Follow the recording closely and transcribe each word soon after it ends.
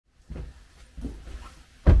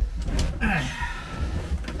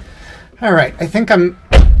All right, I think I'm...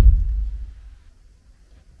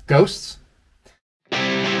 Ghosts? I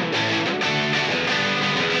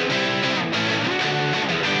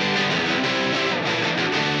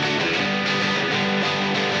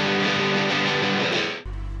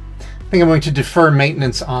think I'm going to defer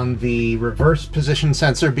maintenance on the reverse position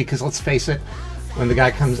sensor because, let's face it, when the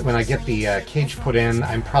guy comes, when I get the cage put in,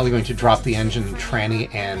 I'm probably going to drop the engine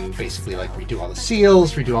tranny and basically like redo all the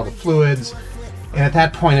seals, redo all the fluids, and at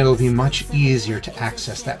that point it'll be much easier to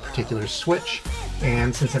access that particular switch.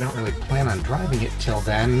 And since I don't really plan on driving it till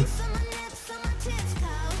then,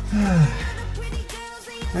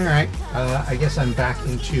 alright, I guess I'm back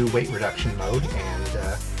into weight reduction mode, and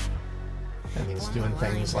that means doing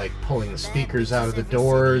things like pulling the speakers out of the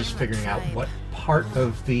doors, figuring out what part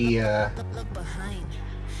of the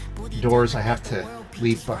doors I have to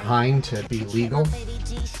leave behind to be legal,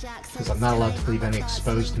 because I'm not allowed to leave any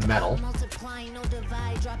exposed metal.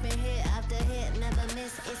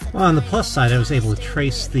 Well, on the plus side, I was able to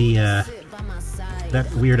trace the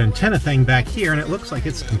that weird antenna thing back here, and it looks like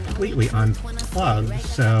it's completely unplugged,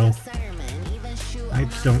 so I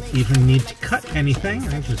don't even need to cut anything.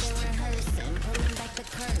 I just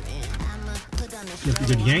give it a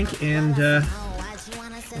good yank, and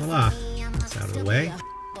voila, that's out of the way.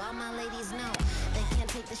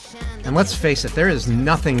 And let's face it, there is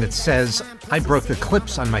nothing that says I broke the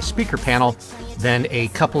clips on my speaker panel than a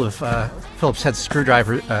couple of Phillips head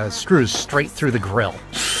screwdriver screws straight through the grill.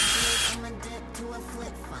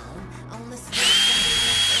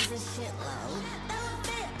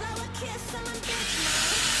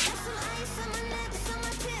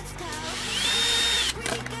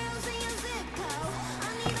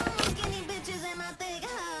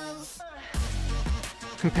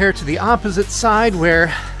 Compared to the opposite side,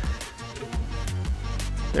 where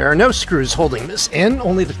there are no screws holding this in,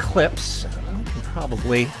 only the clips. I can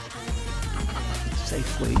probably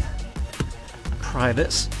safely pry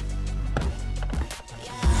this.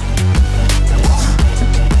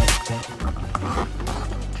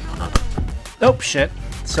 Oh, shit.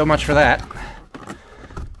 So much for that.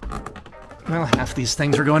 Well, half these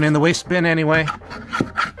things are going in the waste bin anyway.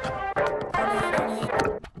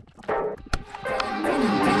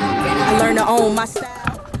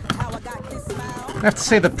 I have to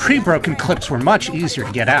say the pre-broken clips were much easier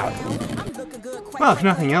to get out. Well, if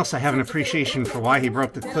nothing else, I have an appreciation for why he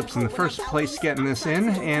broke the clips in the first place getting this in,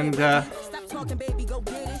 and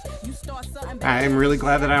I'm really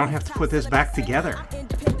glad that I don't have to put this back together.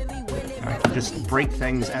 I can just break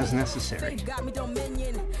things as necessary.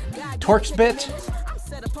 Torx bit,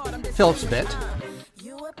 Phillips bit,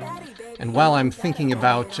 and while I'm thinking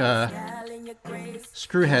about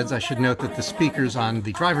screw heads, I should note that the speakers on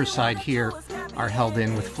the driver's side here are held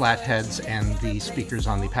in with flat heads, and the speakers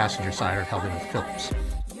on the passenger side are held in with Phillips.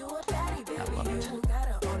 I love it.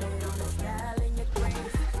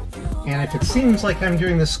 And if it seems like I'm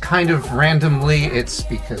doing this kind of randomly, it's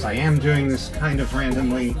because I am doing this kind of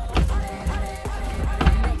randomly.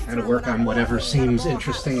 Trying to work on whatever seems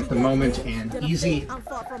interesting at the moment, and easy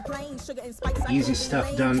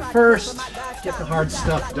stuff done first, get the hard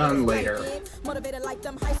stuff done later.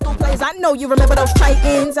 I know you remember those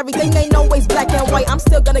Titans. Everything ain't always black and white. I'm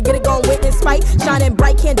still gonna get it going with this fight. Shining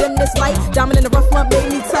bright, can't dim this light. Diamond in the rough one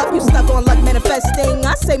made me tough. You stuck on luck manifesting.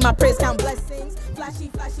 I say my prayers count blessings. Flashy,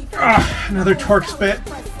 flashy. Another Torx bit.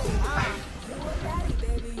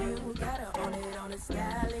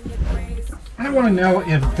 I want to know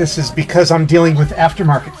if this is because I'm dealing with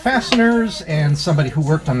aftermarket fasteners and somebody who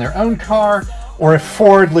worked on their own car, or if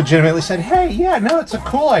Ford legitimately said, hey, yeah, no, it's a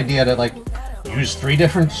cool idea to, like, use 3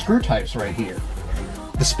 different screw types right here.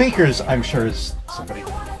 The speakers, I'm sure, is somebody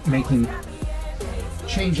making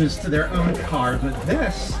changes to their own car, but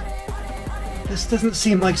this doesn't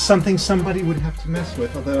seem like something somebody would have to mess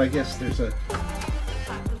with, although I guess there's a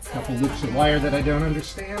couple loops of wire that I don't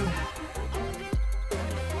understand.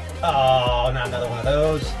 Oh, not another one of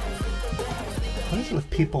those. What is it with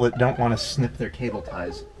people that don't want to snip their cable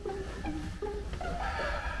ties?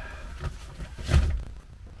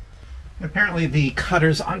 Apparently the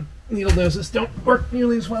cutters on needle noses don't work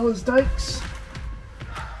nearly as well as dikes.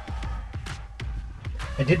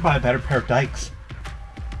 I did buy a better pair of dikes.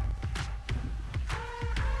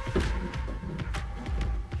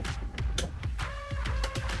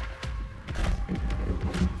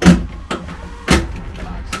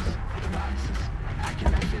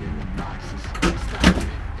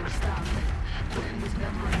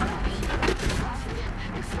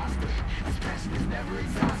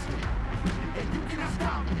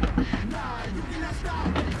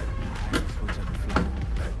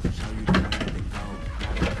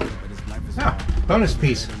 Bonus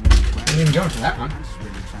piece. didn't even go into that one.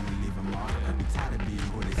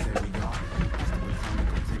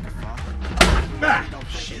 Ah,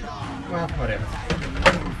 shit. Well, whatever.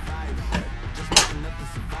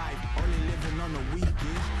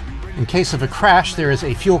 In case of a crash, there is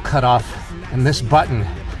a fuel cutoff, and this button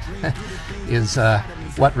is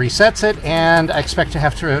what resets it, and I expect to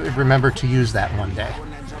have to remember to use that one day.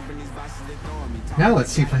 Now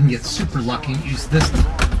let's see if I can get super lucky and use this.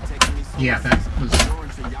 Yeah, that was...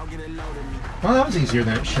 Well, that was easier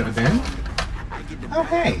than it should have been. Oh,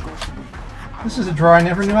 hey. This is a drawer I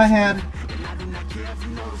never knew I had.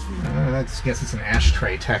 I guess it's an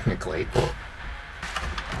ashtray, technically.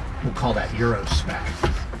 We'll call that Eurospec.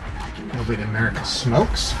 Nobody in America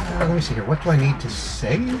smokes. Let me see here. What do I need to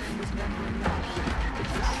save?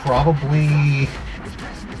 Probably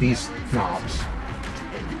these knobs.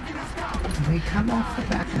 They come off the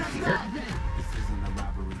back of here.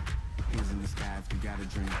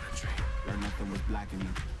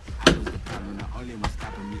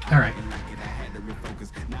 Alright.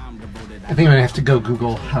 I think I'm going to have to go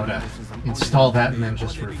Google how to install that and then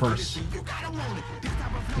just reverse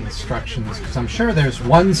the instructions, because I'm sure there's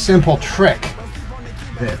one simple trick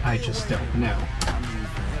that I just don't know.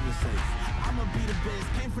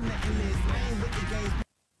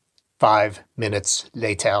 Five minutes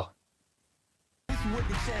later.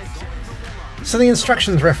 So the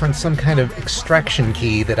instructions reference some kind of extraction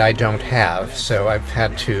key that I don't have, so I've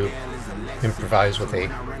had to improvise with a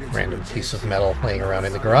random piece of metal laying around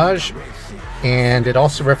in the garage. And it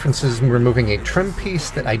also references removing a trim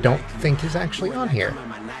piece that I don't think is actually on here.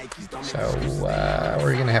 So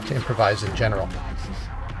we're going to have to improvise in general.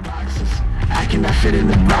 I cannot fit in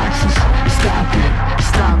the boxes. Stop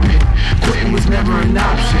it. Quitting was never an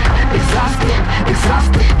option. Exhausted.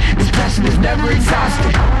 This passion is never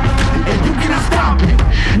exhausted. And you cannot stop it.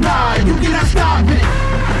 Nah, you cannot stop it.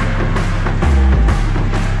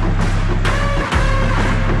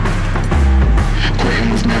 Quitting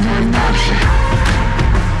was never an option.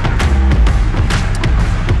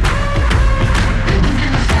 And you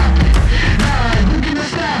cannot stop it. Nah, you cannot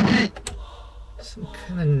stop it. Some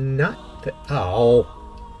kind of nut that... Oh.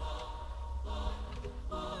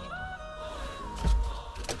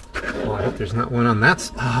 Well, I hope there's not one on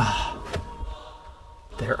that. Ah.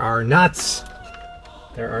 There are nuts.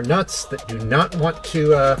 There are nuts that do not want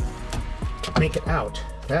to make it out.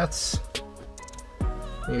 That's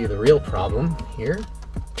maybe the real problem here.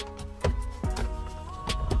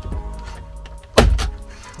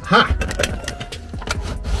 Aha!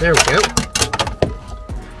 There we go.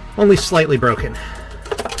 Only slightly broken.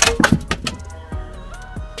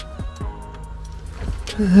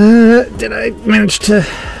 Did I manage to...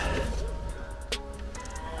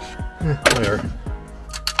 whatever.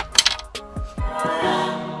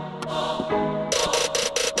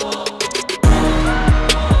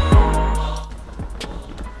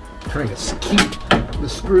 Trying to keep the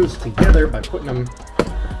screws together by putting them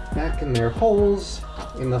back in their holes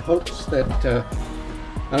in the hopes that,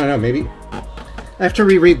 I don't know, maybe... I have to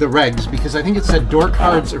reread the regs because I think it said door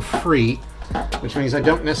cards are free, which means I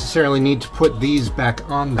don't necessarily need to put these back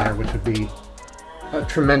on there, which would be a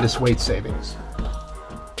tremendous weight savings.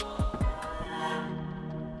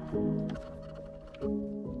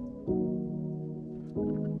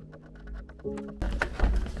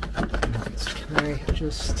 Can I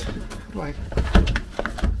just... like...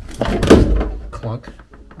 clunk.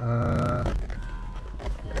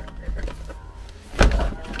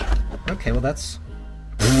 Okay, well that's...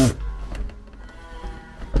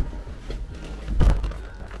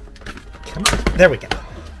 Come on. There we go.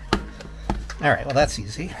 Alright, well that's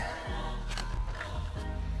easy.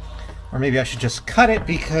 Or maybe I should just cut it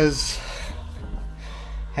because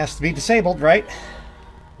it has to be disabled, right?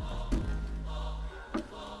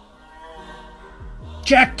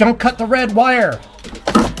 Jack, don't cut the red wire!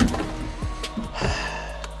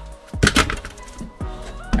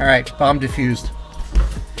 Alright, bomb defused.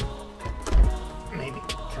 Maybe.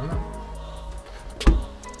 Come on.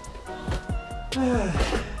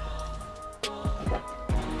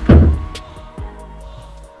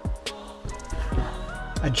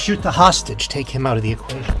 I'd shoot the hostage, take him out of the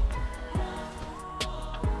equation.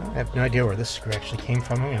 I have no idea where this screw actually came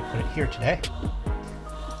from. I'm going to put it here today.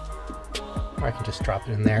 Or I can just drop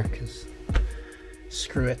it in there, because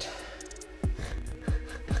screw it.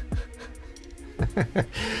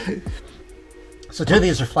 So 2 of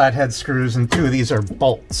these are flathead screws and 2 of these are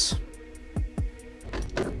bolts.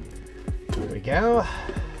 There we go.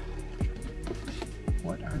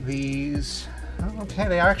 What are these? Oh, okay,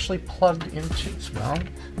 they are actually plugged into, well,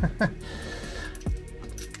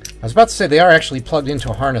 I was about to say they are actually plugged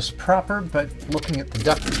into a harness proper, but looking at the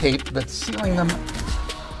duct tape that's sealing them,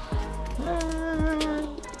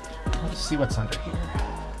 let's see what's under here.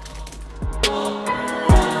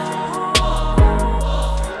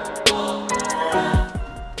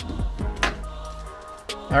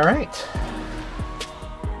 All right.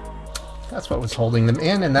 That's what was holding them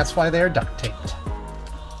in, and that's why they're duct taped.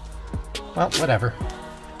 Well, whatever.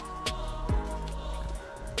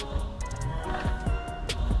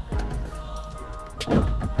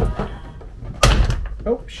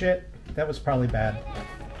 Oh, shit. That was probably bad.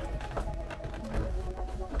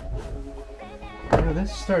 Oh,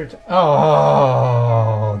 this started to...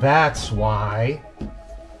 Oh, that's why.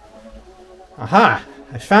 Aha!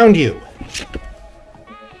 I found you.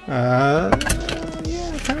 Yeah,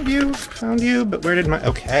 found you, but where did my...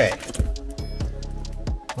 Okay.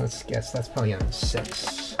 Let's guess, that's probably on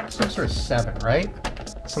 6 or 7, right?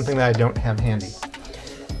 Something that I don't have handy.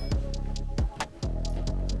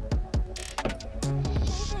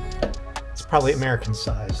 It's probably American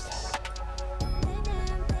sized.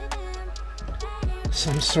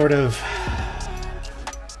 Some sort of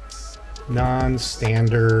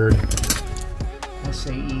non-standard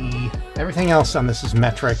SAE. Everything else on this is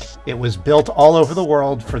metric. It was built all over the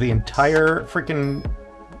world for the entire freaking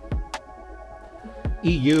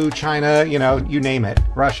EU, China, you know, you name it,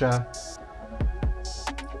 Russia.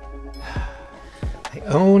 I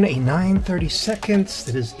own a 9/32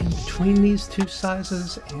 that is in between these two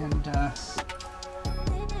sizes, and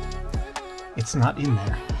it's not in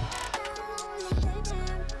there.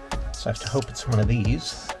 So I have to hope it's one of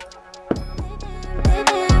these.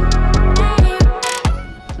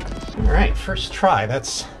 Alright, first try.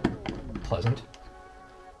 That's pleasant.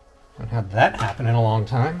 Haven't had that happen in a long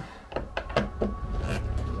time.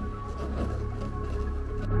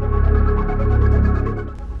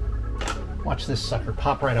 Watch this sucker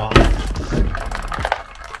pop right off.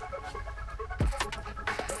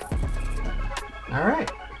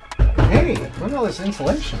 Alright. Hey, look at all this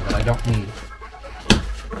insulation that I don't need.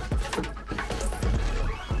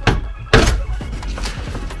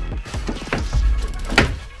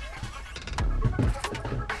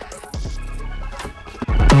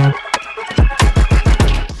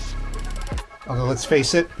 Although, let's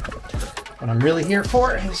face it, what I'm really here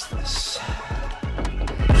for is this.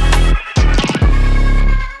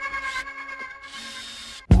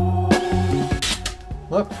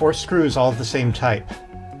 Look, 4 screws, all of the same type.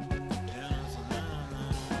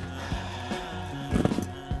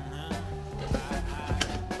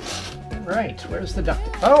 Right, where's the duct?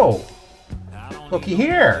 Oh! Looky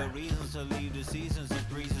here!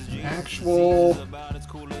 Actual...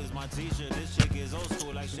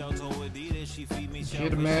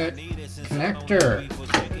 legitimate connector.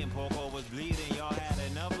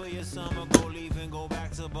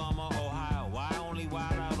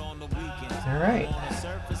 Alright.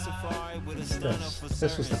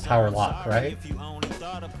 This was the power lock, right?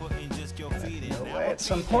 Away at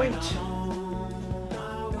some point.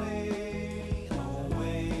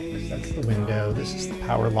 That's the window, this is the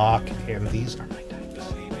power lock, and these are my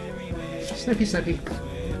types. Snippy, snippy.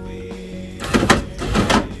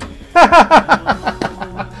 That's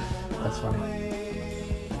funny.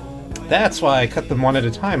 That's why I cut them one at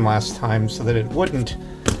a time last time, so that it wouldn't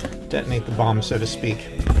detonate the bomb, so to speak.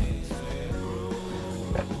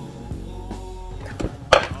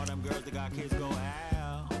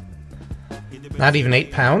 Not even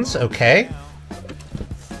 8 pounds? Okay.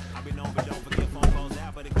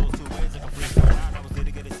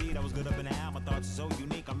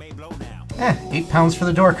 8 pounds for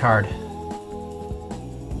the door card.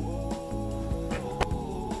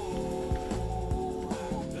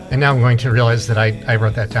 And now I'm going to realize that I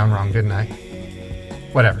wrote that down wrong, didn't I?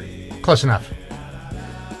 Whatever. Close enough.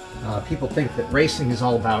 People think that racing is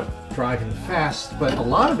all about driving fast, but a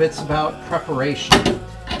lot of it's about preparation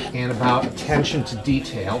and about attention to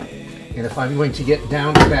detail. And if I'm going to get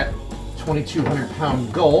down to that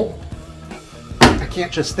 2,200-pound goal, I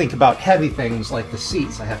can't just think about heavy things like the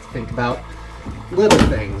seats. I have to think about little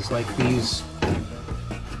things like these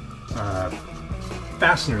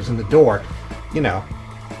fasteners in the door. You know,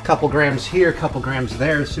 a couple grams here, a couple grams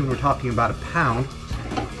there. Soon we're talking about a pound.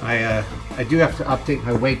 I do have to update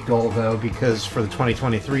my weight goal, though, because for the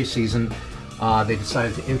 2023 season, they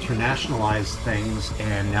decided to internationalize things,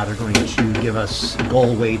 and now they're going to give us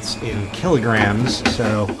goal weights in kilograms.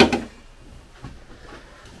 So,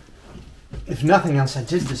 if nothing else, I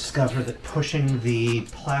did discover that pushing the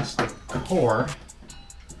plastic core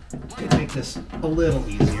did make this a little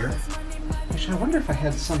easier. Actually, I wonder if I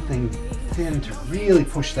had something thin to really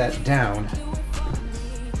push that down.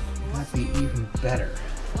 That'd be even better.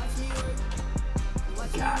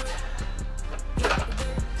 got?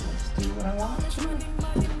 Let's do what I want to.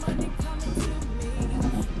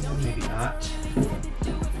 Maybe not.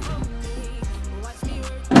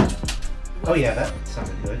 Oh yeah, that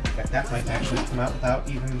sounded good. In fact, that might actually come out without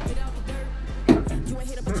even...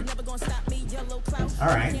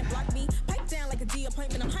 Alright.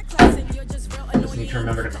 Just need to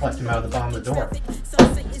remember to collect him out of the bottom of the door.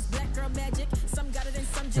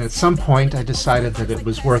 And at some point I decided that it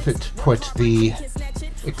was worth it to put the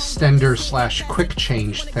extender / quick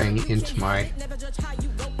change thing into my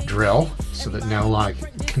drill so that now I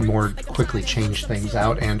can more quickly change things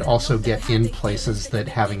out and also get in places that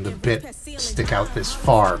having the bit stick out this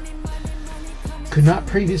far could not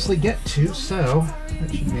previously get to, so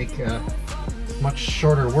that should make a much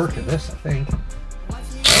shorter work of this, I think.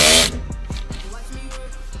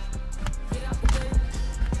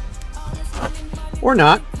 Or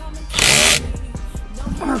not.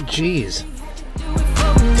 Oh, jeez.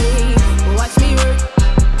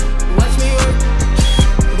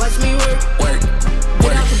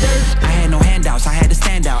 I had to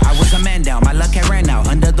stand out. I was a man down. My luck had ran out.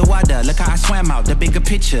 Under the water, look how I swam out. The bigger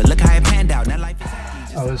picture, look how it panned out. Now life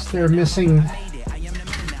is... Oh, is there missing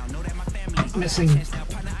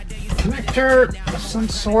connector of some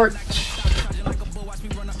sort?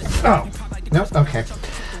 Oh, nope, okay.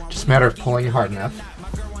 Just a matter of pulling hard enough.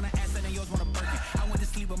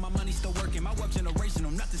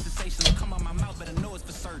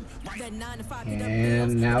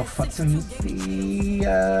 And now futzing the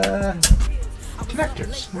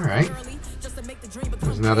connectors. Alright.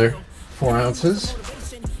 There's another 4 ounces.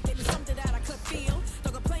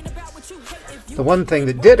 The one thing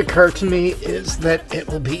that did occur to me is that it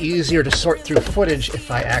will be easier to sort through footage if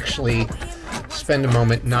I actually spend a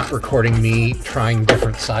moment not recording me trying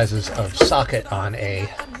different sizes of socket on a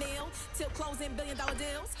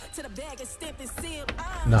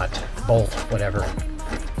nut, bolt, whatever,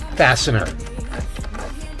 fastener.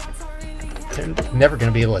 They're never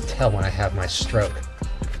going to be able to tell when I have my stroke.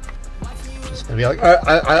 Just going to be like,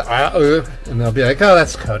 and they'll be like, oh,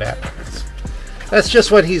 that's Kodak. That's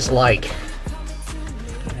just what he's like.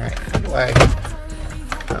 Alright, how do I...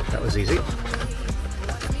 Oh, that was easy.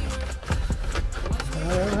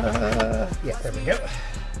 Yeah, there we go.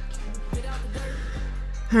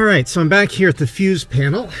 Alright, so I'm back here at the fuse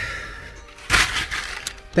panel.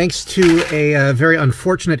 Thanks to a very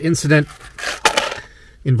unfortunate incident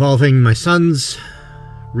involving my son's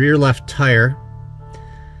rear left tire,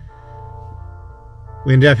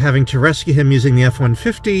 we ended up having to rescue him using the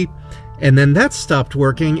F-150, and then that stopped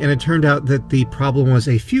working, and it turned out that the problem was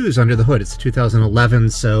a fuse under the hood. It's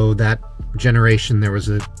 2011, so that generation there was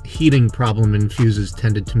a heating problem and fuses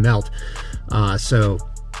tended to melt. So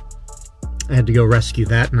I had to go rescue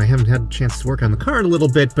that, and I haven't had a chance to work on the car in a little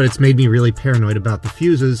bit, but it's made me really paranoid about the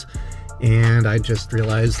fuses, and I just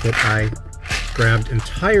realized that I grabbed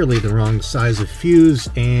entirely the wrong size of fuse,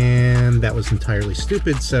 and that was entirely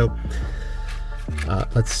stupid, so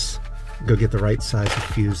let's go get the right size of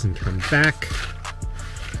fuse and come back.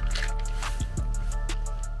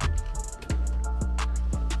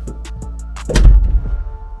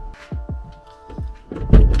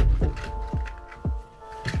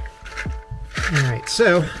 Alright,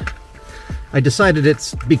 so I decided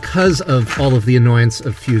it's because of all of the annoyance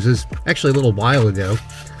of fuses. Actually, a little while ago,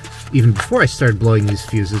 even before I started blowing these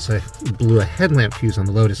fuses, I blew a headlamp fuse on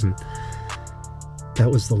the Lotus, and that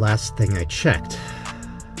was the last thing I checked.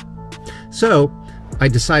 So I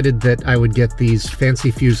decided that I would get these fancy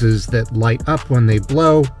fuses that light up when they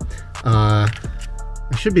blow. I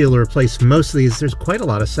should be able to replace most of these. There's quite a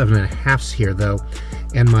lot of 7.5s here, though,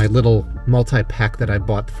 and my little multi-pack that I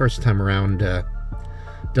bought the first time around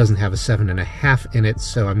doesn't have a 7.5 in it,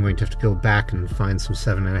 so I'm going to have to go back and find some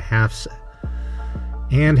 7.5s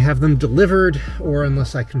and have them delivered, or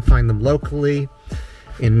unless I can find them locally,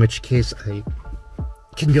 in which case I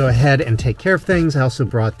can go ahead and take care of things. I also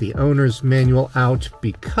brought the owner's manual out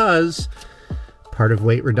because part of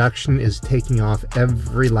weight reduction is taking off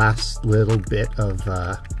every last little bit of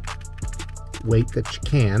weight that you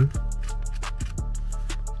can.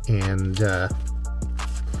 And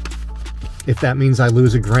if that means I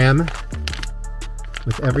lose a gram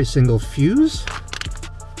with every single fuse,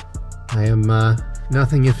 I am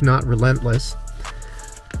nothing if not relentless.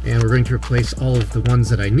 And we're going to replace all of the ones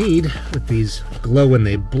that I need with these glow when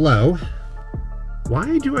they blow.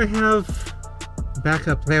 Why do I have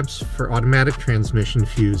backup lamps for automatic transmission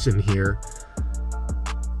fuse in here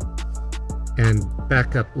and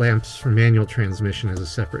backup lamps for manual transmission as a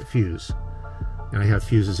separate fuse? And I have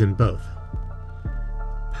fuses in both.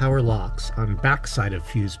 Power locks on backside of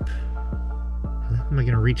fuse. How am I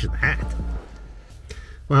going to reach that?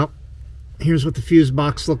 Well, here's what the fuse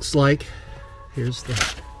box looks like. Here's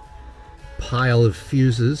the pile of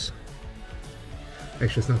fuses.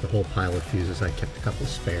 Actually, it's not the whole pile of fuses. I kept a couple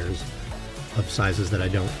spares of sizes that I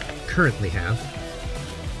don't currently have.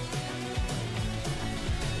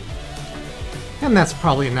 And that's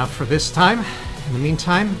probably enough for this time. In the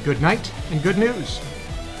meantime, good night and good news.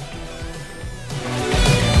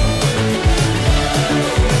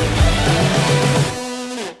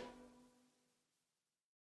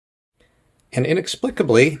 And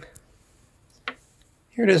inexplicably,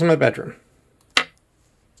 here it is in my bedroom.